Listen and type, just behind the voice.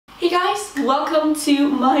guys, welcome to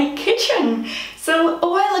my kitchen. So a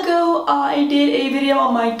while ago I did a video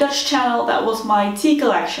on my Dutch channel that was my tea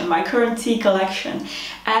collection, my current tea collection,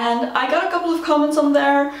 and I got a couple of comments on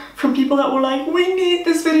there from people that were like, we need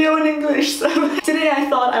this video in English. So today I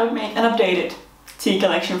thought I would make an updated tea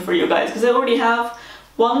collection for you guys, because I already have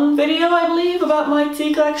one video, I believe, about my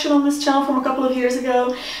tea collection on this channel from a couple of years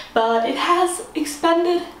ago, but it has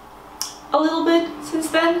expanded a little bit since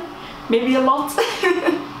then, maybe a lot.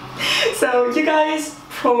 So you guys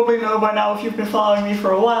probably know by now, if you've been following me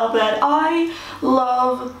for a while, that I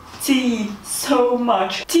love tea so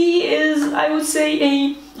much. Tea is, I would say,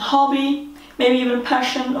 a hobby, maybe even a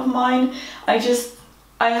passion of mine.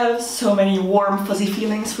 I have so many warm fuzzy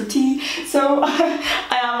feelings for tea, so I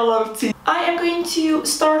have a lot of tea. I am going to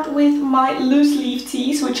start with my loose leaf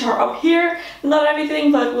teas, which are up here. Not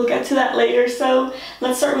everything, but we'll get to that later. So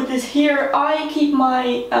let's start with this here. I keep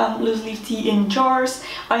my loose leaf tea in jars.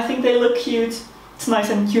 I think they look cute. It's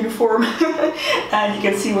nice and uniform and you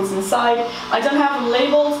can see what's inside. I don't have them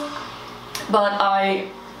labeled, but I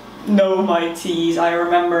know my teas. I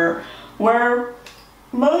remember where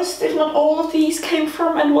most, if not all, of these came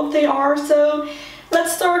from and what they are. So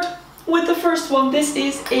let's start with the first one. This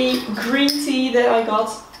is a green tea that I got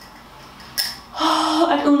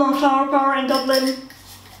at Oolong Flower Power in Dublin.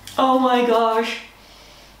 Oh my gosh,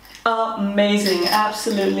 amazing,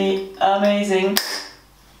 absolutely amazing.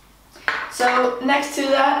 So next to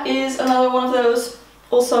that is another one of those.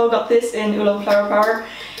 Also got this in Oolong Flower Power.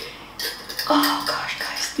 Oh gosh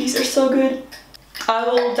guys, these are so good. I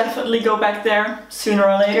will definitely go back there sooner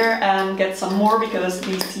or later and get some more, because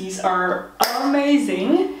these teas are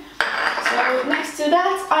amazing. So next to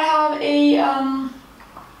that I have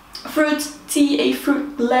a fruit tea, a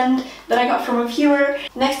fruit blend that I got from a viewer.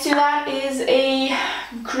 Next to that is a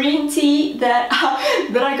green tea that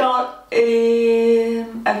I got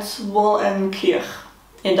at Wal en Kirch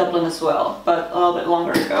in Dublin as well, but a little bit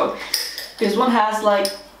longer ago. This one has like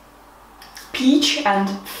peach and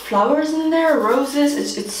flowers in there,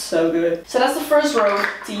 roses. It's so good. So that's the first row of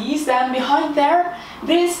teas. Then behind there,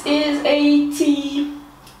 this is a tea,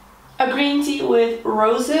 a green tea with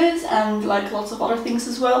roses and like lots of other things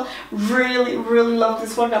as well. Really love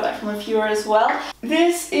this one. Got that from a viewer as well.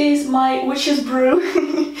 This is my witch's brew.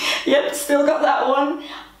 Yep, still got that one.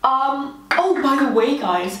 Oh, by the way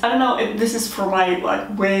guys, I don't know if this is for my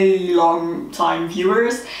like way long time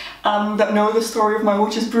viewers that know the story of my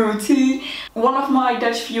witch's brew tea. One of my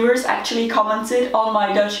Dutch viewers actually commented on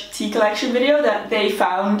my Dutch tea collection video that they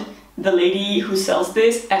found the lady who sells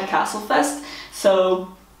this at Castlefest,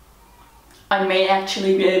 so I may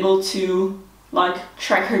actually be able to like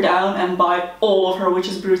track her down and buy all of her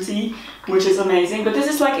witch's brew tea, which is amazing. But this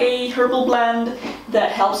is like a herbal blend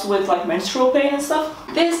that helps with like menstrual pain and stuff.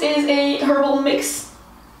 This is a herbal mix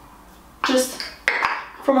just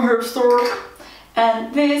from a herb store,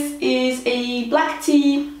 and this is a black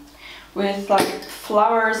tea with like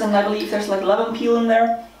flowers, and I believe there's like lemon peel in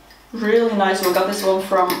there. Really nice one. Got this one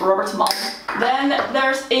from Robert's mom. Then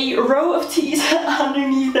there's a row of teas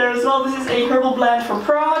underneath there as well. This is a herbal blend from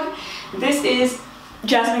Prague. This is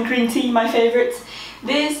jasmine green tea, my favorite.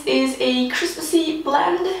 This is a Christmassy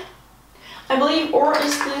blend, I believe, or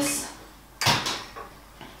is this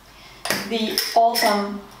the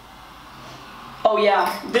autumn? Oh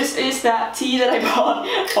yeah, this is that tea that I bought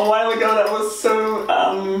a while ago that was so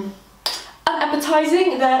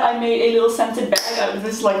unappetizing that I made a little scented bag out of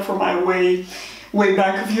this, like for my way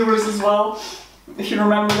back viewers as well, if you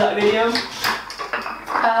remember that video.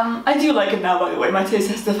 I do like it now, by the way. My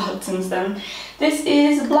taste has developed since then. This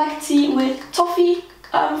is black tea with toffee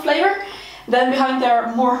flavor. Then behind there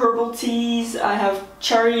are more herbal teas. I have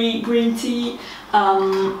cherry green tea.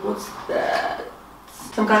 What's that?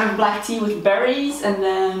 Some kind of black tea with berries, and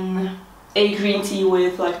then a green tea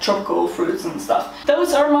with like tropical fruits and stuff.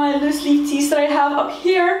 Those are my loose leaf teas that I have up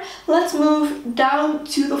here. Let's move down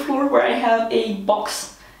to the floor where I have a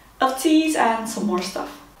box of teas and some more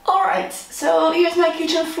stuff. Alright, so here's my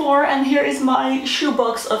kitchen floor, and here is my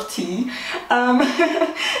shoebox of tea.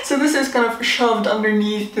 So this is kind of shoved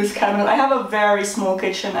underneath this cabinet. I have a very small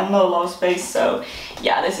kitchen and not a lot of space, so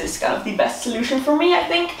yeah, this is kind of the best solution for me, I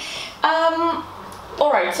think.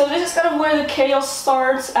 Alright, so this is kind of where the chaos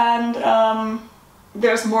starts, and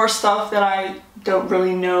there's more stuff that I don't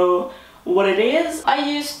really know what it is. I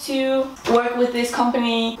used to work with this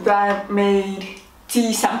company that made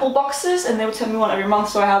tea sample boxes, and they would send me one every month,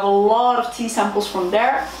 so I have a lot of tea samples from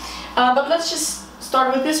there. But let's just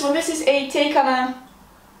start with this one. This is a teekanne.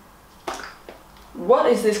 What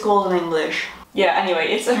is this called in English? Yeah, anyway,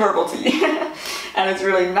 it's a herbal tea and it's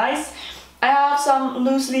really nice. I have some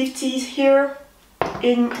loose leaf teas here.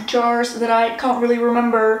 in jars that I can't really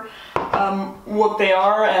remember what they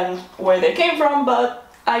are and where they came from,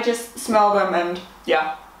 but I just smell them and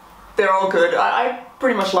yeah, they're all good. I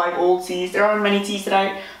pretty much like all teas. There aren't many teas that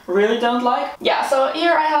I really don't like. Yeah, so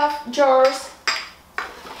here I have jars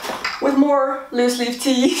with more loose leaf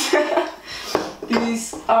teas.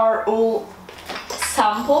 These are all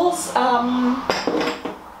samples.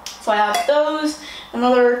 So I have those,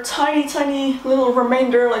 another tiny little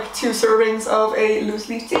remainder, like 2 servings of a loose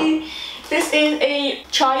leaf tea. This is a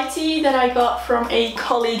chai tea that I got from a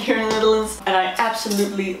colleague here in the Netherlands, and I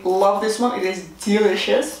absolutely love this one. It is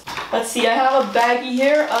delicious. Let's see, I have a baggie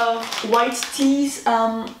here of white teas.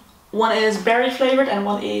 One is berry flavored and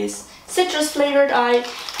one is citrus flavored. I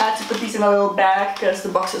had to put these in a little bag because the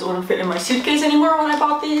boxes wouldn't fit in my suitcase anymore when I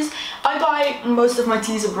bought these. I buy most of my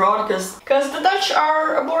teas abroad because the Dutch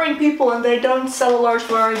are boring people and they don't sell a large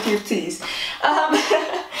variety of teas.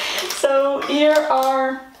 So here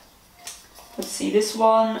are, let's see, this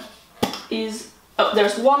one is, oh,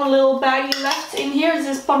 there's one little baggie left in here.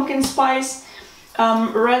 This is pumpkin spice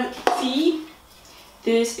red tea.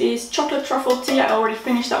 This is chocolate truffle tea. I already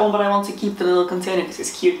finished that one, but I want to keep the little container because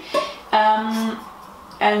it's cute.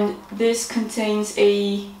 And this contains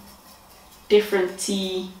a different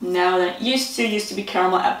tea now than it used to. It used to be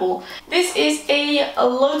caramel apple. This is a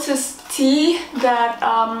lotus tea that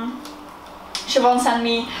Siobhan sent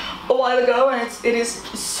me a while ago, and it is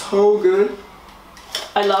so good.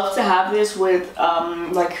 I love to have this with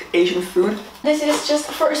like Asian food. This is just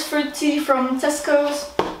first fruit tea from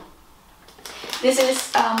Tesco's. This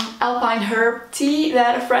is alpine herb tea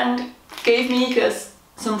that a friend gave me because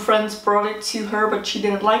some friends brought it to her, but she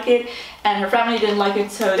didn't like it and her family didn't like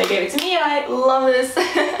it, so they gave it to me, and I love this.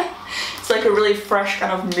 It's like a really fresh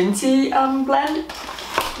kind of minty blend.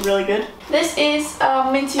 Really good. This is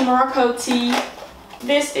minty Morocco tea.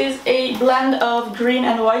 This is a blend of green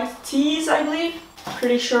and white teas, I believe.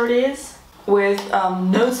 Pretty sure it is. With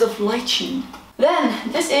notes of lychee.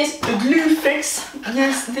 Then this is a glue fix.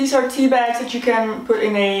 These are tea bags that you can put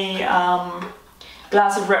in a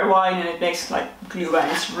glass of red wine and it makes like glue, and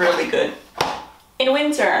it's really good in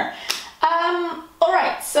winter.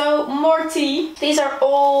 Alright, so more tea. These are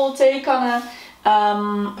all take on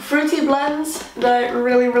a fruity blends that I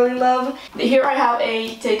really love. Here I have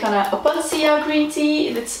a take on a Opuntia green tea.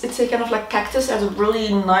 It's a kind of like cactus. It has a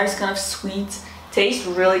really nice kind of sweet taste,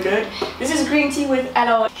 really good. This is green tea with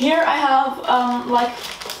aloe. Here I have like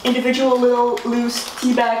individual little loose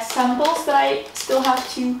tea bag samples that I still have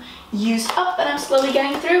to use up and I'm slowly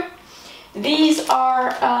getting through. These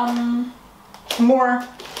are more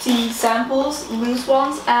tea samples, loose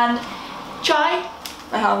ones, and chai.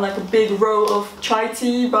 I have like a big row of chai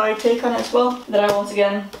tea by Take On as well that I once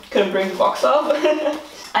again couldn't bring the box off.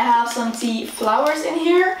 I have some tea flowers in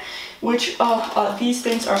here, which these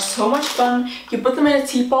things are so much fun. You put them in a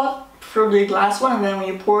teapot, preferably a glass one, and then when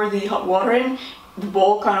you pour the hot water in, the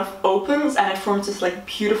bowl kind of opens and it forms this like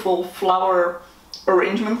beautiful flower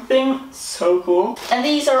arrangement thing. So cool. And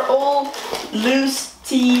these are all loose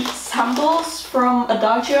tea samples from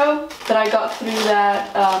Adagio that I got through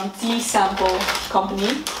that tea sample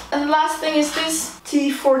company. And the last thing is this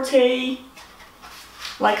Tea Forte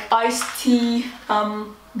like iced tea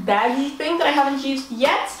baggy thing that I haven't used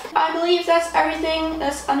yet. I believe that's everything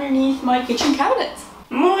that's underneath my kitchen cabinet.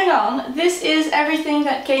 Moving on, this is everything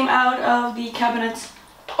that came out of the cabinet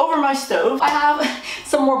over my stove. I have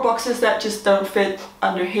some more boxes that just don't fit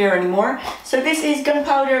under here anymore. So this is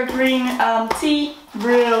gunpowder green tea.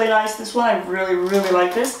 Really nice, this one. I really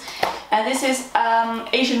like this. And this is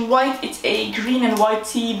Asian white. It's a green and white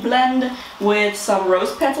tea blend with some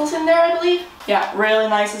rose petals in there, I believe. Yeah, really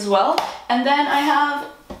nice as well. And then I have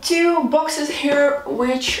two boxes here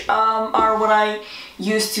which are what I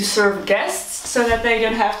use to serve guests so that they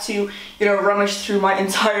don't have to, you know, rummage through my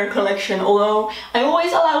entire collection, although I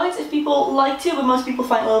always allow it if people like to, but most people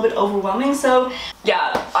find it a little bit overwhelming. So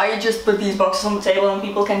yeah, I just put these boxes on the table and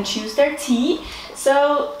people can choose their tea.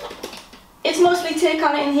 So it's mostly Take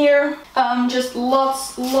On in here, just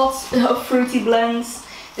lots of fruity blends.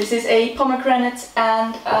 This is a pomegranate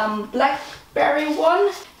and blackberry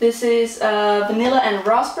one. This is vanilla and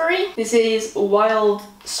raspberry. This is wild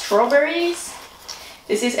strawberries.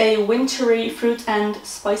 This is a wintry fruit and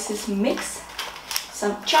spices mix.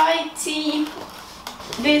 Some chai tea.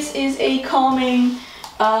 This is a calming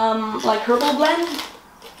like herbal blend.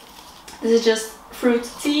 This is just fruit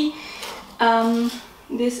tea.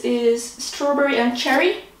 This is strawberry and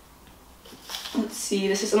cherry. Let's see,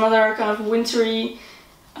 this is another kind of wintry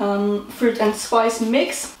fruit and spice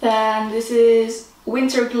mix. Then this is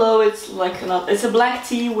Winter Glow. It's like it's a black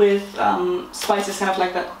tea with spices, kind of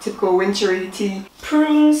like that typical wintry tea.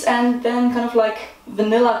 Prunes and then kind of like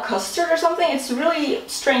vanilla custard or something. It's really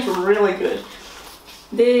strange, but really good.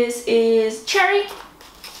 This is cherry,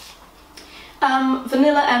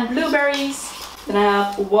 vanilla and blueberries. Then I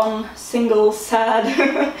have one single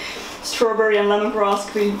sad strawberry and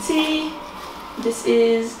lemongrass green tea. This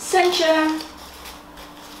is sencha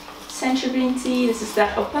green tea. This is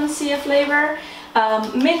that Opuntia flavor.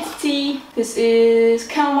 Mint tea. This is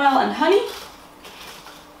chamomile and honey.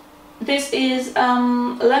 This is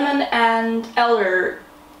lemon and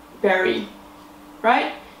elderberry,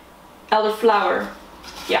 right? Elderflower.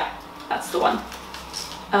 Yeah, that's the one.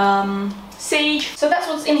 Sage. So that's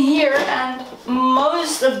what's in here, and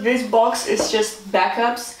most of this box is just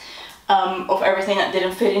backups of everything that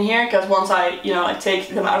didn't fit in here, because once I take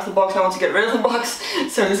them out of the box, I want to get rid of the box.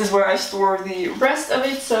 So this is where I store the rest of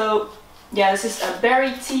it. So yeah, this is a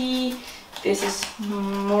berry tea. This is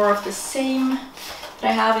more of the same that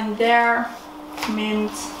I have in there.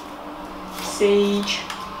 Mint, sage.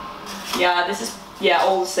 Yeah, this is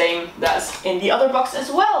all the same that's in the other box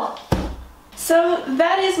as well. So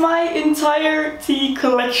that is my entire tea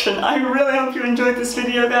collection. I really hope you enjoyed this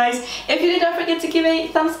video, guys. If you did, don't forget to give a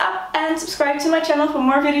thumbs up and subscribe to my channel for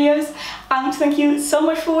more videos. Thank you so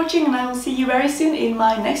much for watching, and I will see you very soon in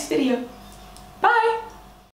my next video. Bye!